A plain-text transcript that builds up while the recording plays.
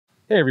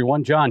Hey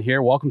everyone, John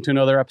here. Welcome to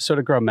another episode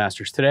of Grub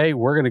Masters. Today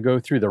we're going to go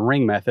through the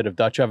ring method of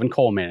Dutch oven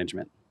coal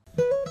management.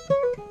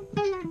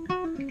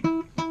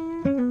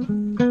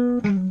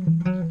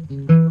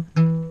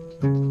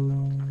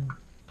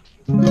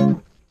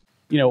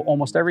 You know,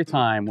 almost every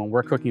time when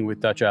we're cooking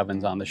with Dutch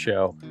ovens on the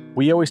show,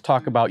 we always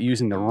talk about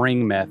using the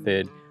ring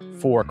method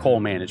for coal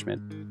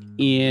management.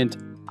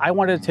 And I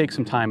wanted to take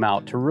some time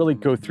out to really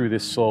go through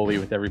this slowly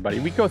with everybody.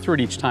 We go through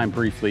it each time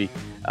briefly,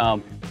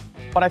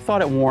 but I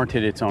thought it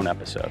warranted its own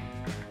episode.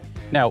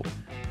 Now,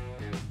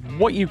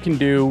 what you can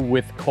do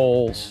with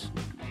coals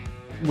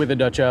with a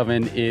Dutch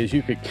oven is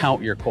you could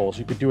count your coals.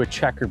 You could do a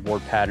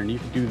checkerboard pattern. You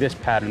could do this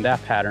pattern,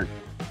 that pattern.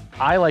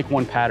 I like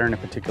one pattern in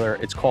particular.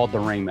 It's called the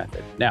ring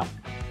method. Now,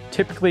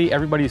 typically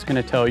everybody's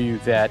going to tell you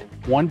that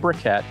one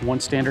briquette, one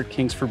standard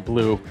Kingsford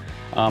blue.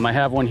 I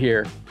have one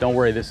here. Don't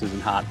worry, this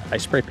isn't hot. I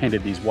spray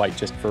painted these white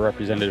just for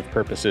representative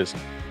purposes.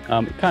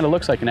 It kind of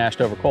looks like an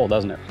ashed over coal,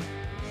 doesn't it?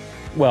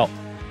 Well,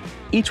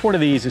 each one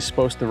of these is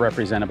supposed to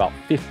represent about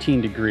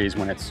 15 degrees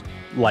when it's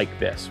like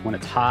this, when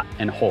it's hot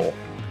and whole,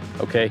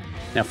 okay?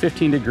 Now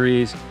 15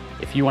 degrees,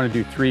 if you want to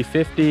do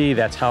 350,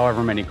 that's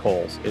however many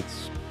coals.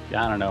 It's,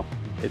 I don't know,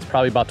 it's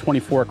probably about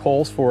 24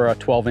 coals for a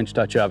 12-inch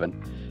Dutch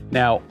oven.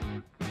 Now,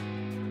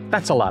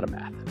 that's a lot of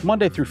math.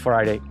 Monday through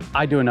Friday,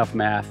 I do enough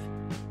math.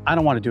 I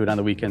don't want to do it on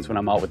the weekends when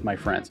I'm out with my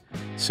friends.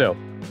 So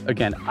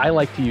again, I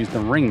like to use the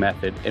ring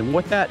method. And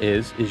what that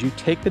is you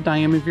take the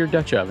diameter of your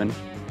Dutch oven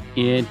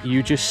and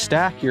you just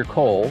stack your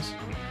coals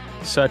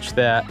such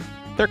that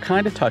they're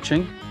kind of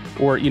touching,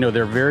 or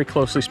they're very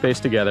closely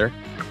spaced together,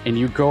 and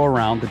you go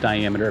around the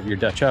diameter of your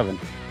Dutch oven.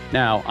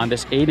 Now, on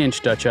this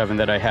 8-inch Dutch oven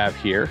that I have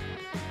here,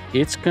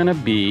 it's gonna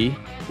be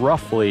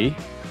roughly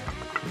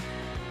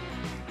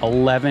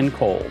 11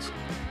 coals,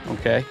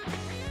 okay?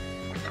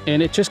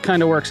 And it just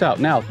kind of works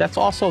out. Now, that's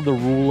also the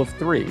rule of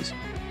threes.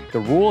 The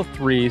rule of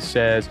threes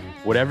says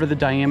whatever the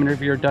diameter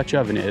of your Dutch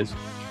oven is,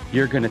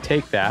 you're gonna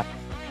take that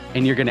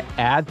and you're gonna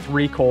add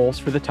 3 coals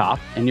for the top,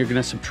 and you're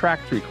gonna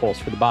subtract 3 coals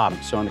for the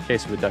bottom. So in the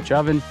case of a Dutch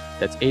oven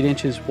that's 8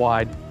 inches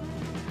wide,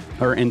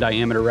 or in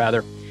diameter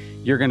rather,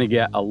 you're gonna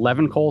get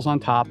 11 coals on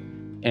top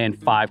and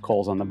 5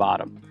 coals on the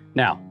bottom.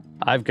 Now,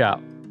 I've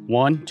got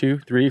 1, 2,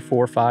 3,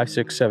 4, 5,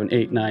 6, 7,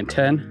 8, 9,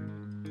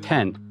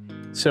 10.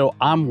 So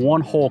I'm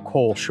 1 whole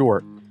coal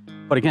short.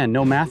 But again,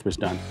 no math was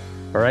done,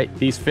 all right?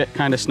 These fit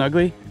kind of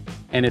snugly,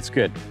 and it's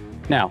good.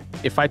 Now,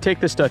 if I take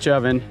this Dutch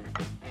oven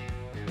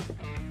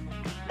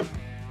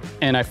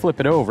and I flip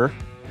it over,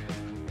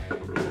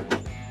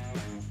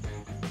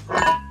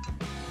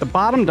 the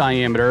bottom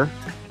diameter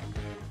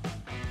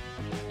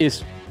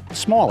is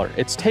smaller.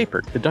 It's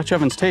tapered. The Dutch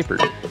oven's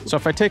tapered. So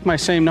if I take my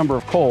same number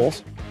of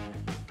coals,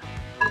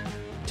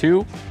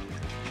 2,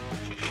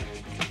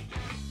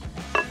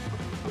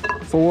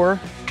 4,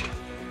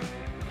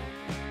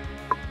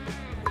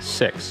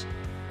 6.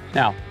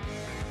 Now,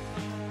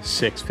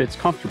 6 fits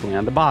comfortably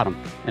on the bottom.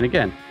 And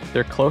again,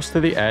 they're close to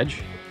the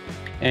edge.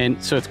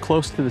 And so it's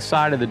close to the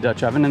side of the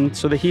Dutch oven. And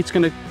so the heat's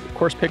gonna, of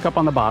course, pick up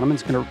on the bottom.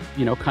 It's gonna,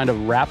 kind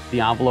of wrap the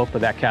envelope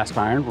of that cast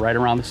iron right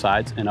around the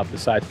sides and up the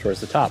sides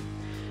towards the top.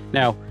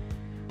 Now,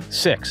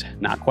 6,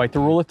 not quite the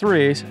rule of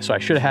threes, so I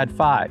should have had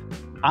 5.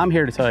 I'm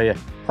here to tell you,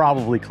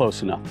 probably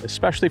close enough,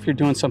 especially if you're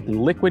doing something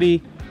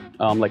liquidy,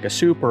 like a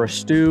soup or a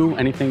stew,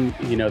 anything,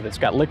 that's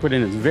got liquid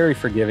in it is very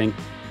forgiving.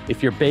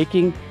 If you're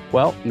baking,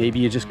 well, maybe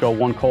you just go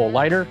 1 coal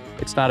lighter.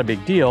 It's not a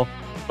big deal.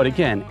 But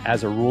again,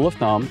 as a rule of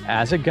thumb,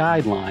 as a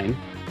guideline,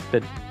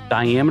 the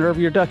diameter of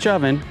your Dutch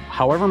oven,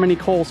 however many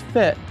coals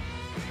fit,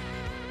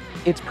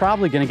 it's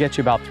probably gonna get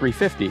you about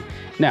 350.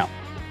 Now,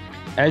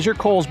 as your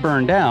coals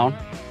burn down,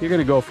 you're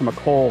gonna go from a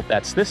coal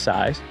that's this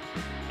size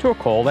to a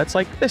coal that's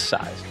like this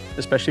size,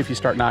 especially if you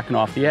start knocking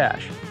off the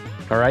ash,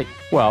 all right?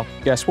 Well,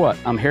 guess what?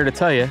 I'm here to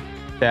tell you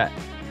that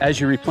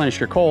as you replenish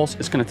your coals,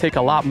 it's gonna take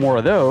a lot more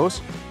of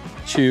those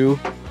to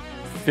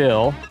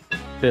fill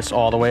this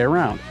all the way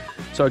around.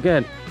 So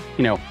again,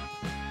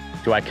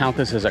 do I count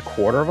this as a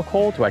quarter of a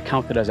coal? Do I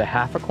count it as a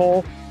half a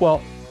coal?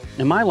 Well,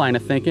 in my line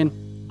of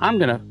thinking, I'm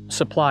gonna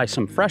supply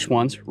some fresh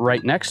ones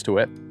right next to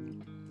it,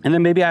 and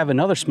then maybe I have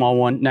another small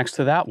one next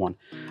to that one.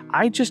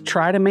 I just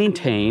try to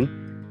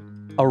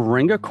maintain a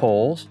ring of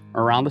coals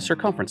around the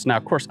circumference. Now,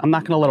 of course, I'm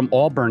not gonna let them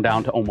all burn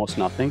down to almost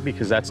nothing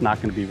because that's not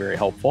gonna be very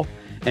helpful.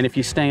 And if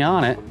you stay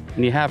on it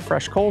and you have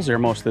fresh coals there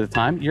most of the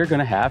time, you're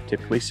gonna have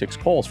typically 6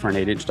 coals for an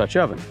 8-inch Dutch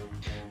oven.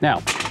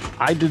 Now,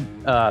 I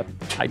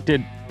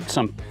did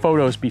some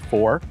photos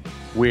before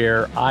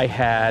where I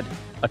had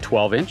a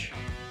 12-inch,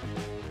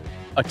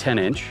 a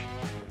 10-inch,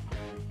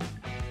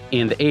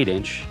 and the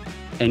 8-inch,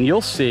 and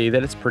you'll see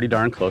that it's pretty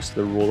darn close to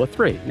the rule of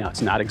 3. Now,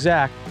 it's not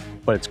exact,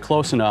 but it's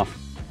close enough,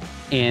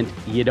 and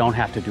you don't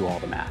have to do all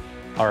the math,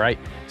 all right?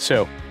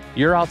 So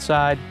you're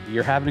outside,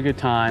 you're having a good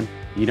time,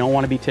 you don't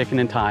want to be ticking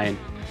and tying.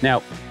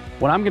 Now,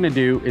 what I'm gonna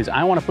do is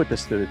I wanna put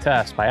this to the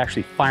test by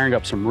actually firing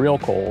up some real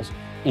coals,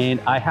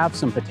 and I have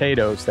some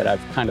potatoes that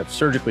I've kind of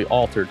surgically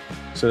altered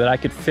so that I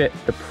could fit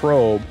the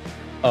probe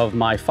of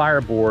my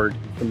fireboard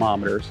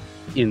thermometers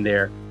in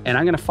there and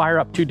I'm gonna fire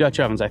up 2 Dutch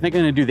ovens. I think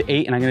I'm gonna do the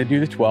 8 and I'm gonna do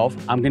the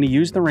 12. I'm gonna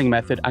use the ring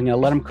method. I'm gonna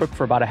let them cook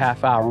for about a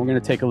half hour. We're gonna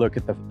take a look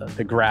at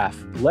the graph.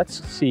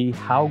 Let's see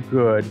how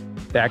good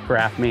that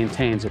graph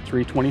maintains at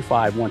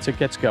 325 once it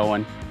gets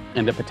going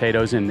and the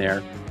potatoes in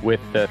there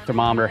with the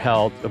thermometer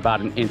held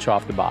about 1 inch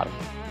off the bottom.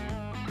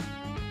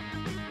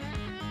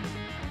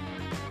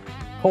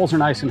 Coals are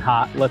nice and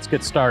hot. Let's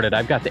get started.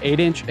 I've got the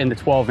 8-inch and the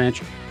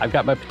 12-inch. I've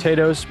got my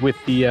potatoes with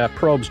the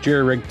probes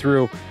jerry-rigged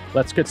through.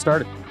 Let's get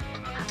started.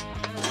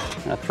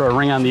 I'll throw a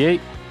ring on the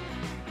 8.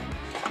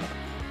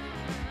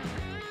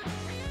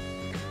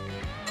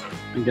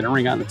 And get a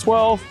ring on the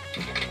 12.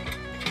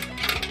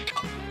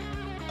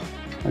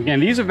 Again,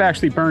 these have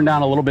actually burned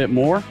down a little bit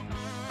more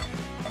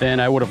than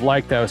I would have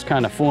liked. I was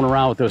kind of fooling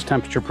around with those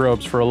temperature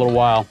probes for a little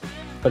while.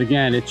 But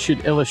again, it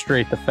should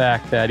illustrate the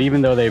fact that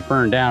even though they've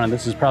burned down, and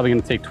this is probably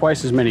going to take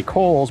twice as many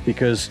coals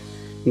because,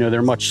 you know,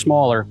 they're much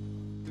smaller,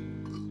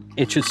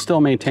 it should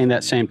still maintain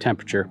that same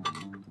temperature.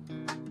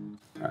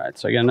 All right,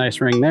 so I got a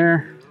nice ring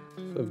there.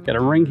 So I've got a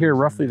ring here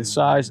roughly the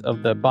size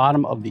of the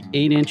bottom of the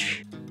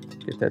 8-inch.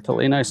 Get that to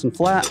lay nice and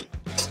flat.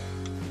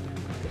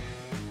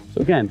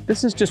 So again,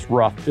 this is just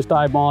rough, just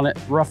eyeballing it,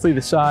 roughly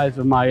the size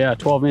of my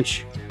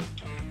 12-inch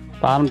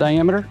bottom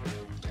diameter.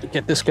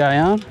 Get this guy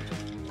on.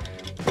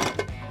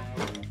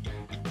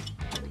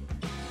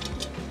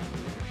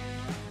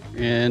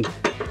 And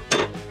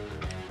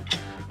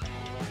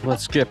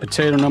let's get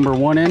potato number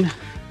 1 in.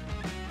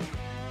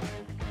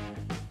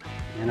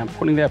 And I'm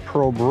putting that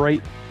probe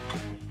right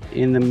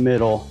in the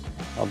middle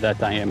of that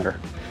diameter.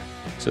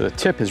 So the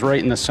tip is right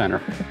in the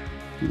center.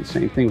 Do the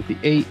same thing with the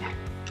 8.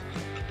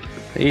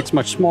 The 8's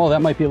much smaller.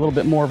 That might be a little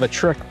bit more of a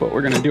trick, but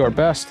we're gonna do our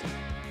best.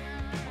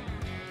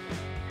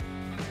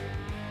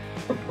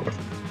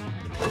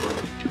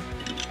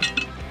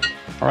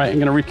 All right, I'm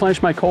gonna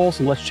replenish my coals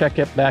and let's check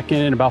it back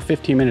in about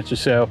 15 minutes or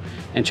so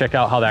and check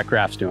out how that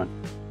graph's doing.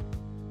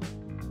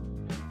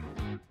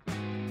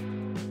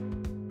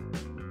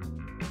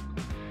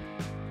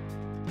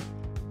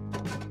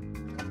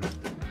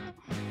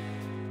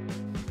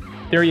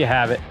 There you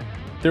have it.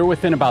 They're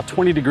within about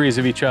 20 degrees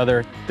of each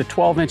other. The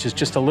 12-inch is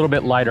just a little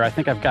bit lighter. I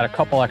think I've got a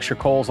couple extra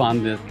coals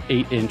on the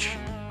 8-inch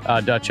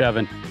Dutch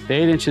oven. The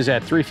 8-inch is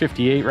at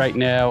 358 right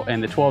now,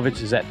 and the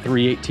 12-inch is at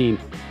 318.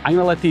 I'm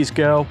gonna let these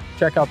go,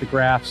 check out the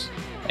graphs,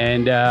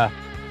 and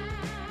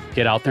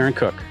get out there and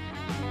cook.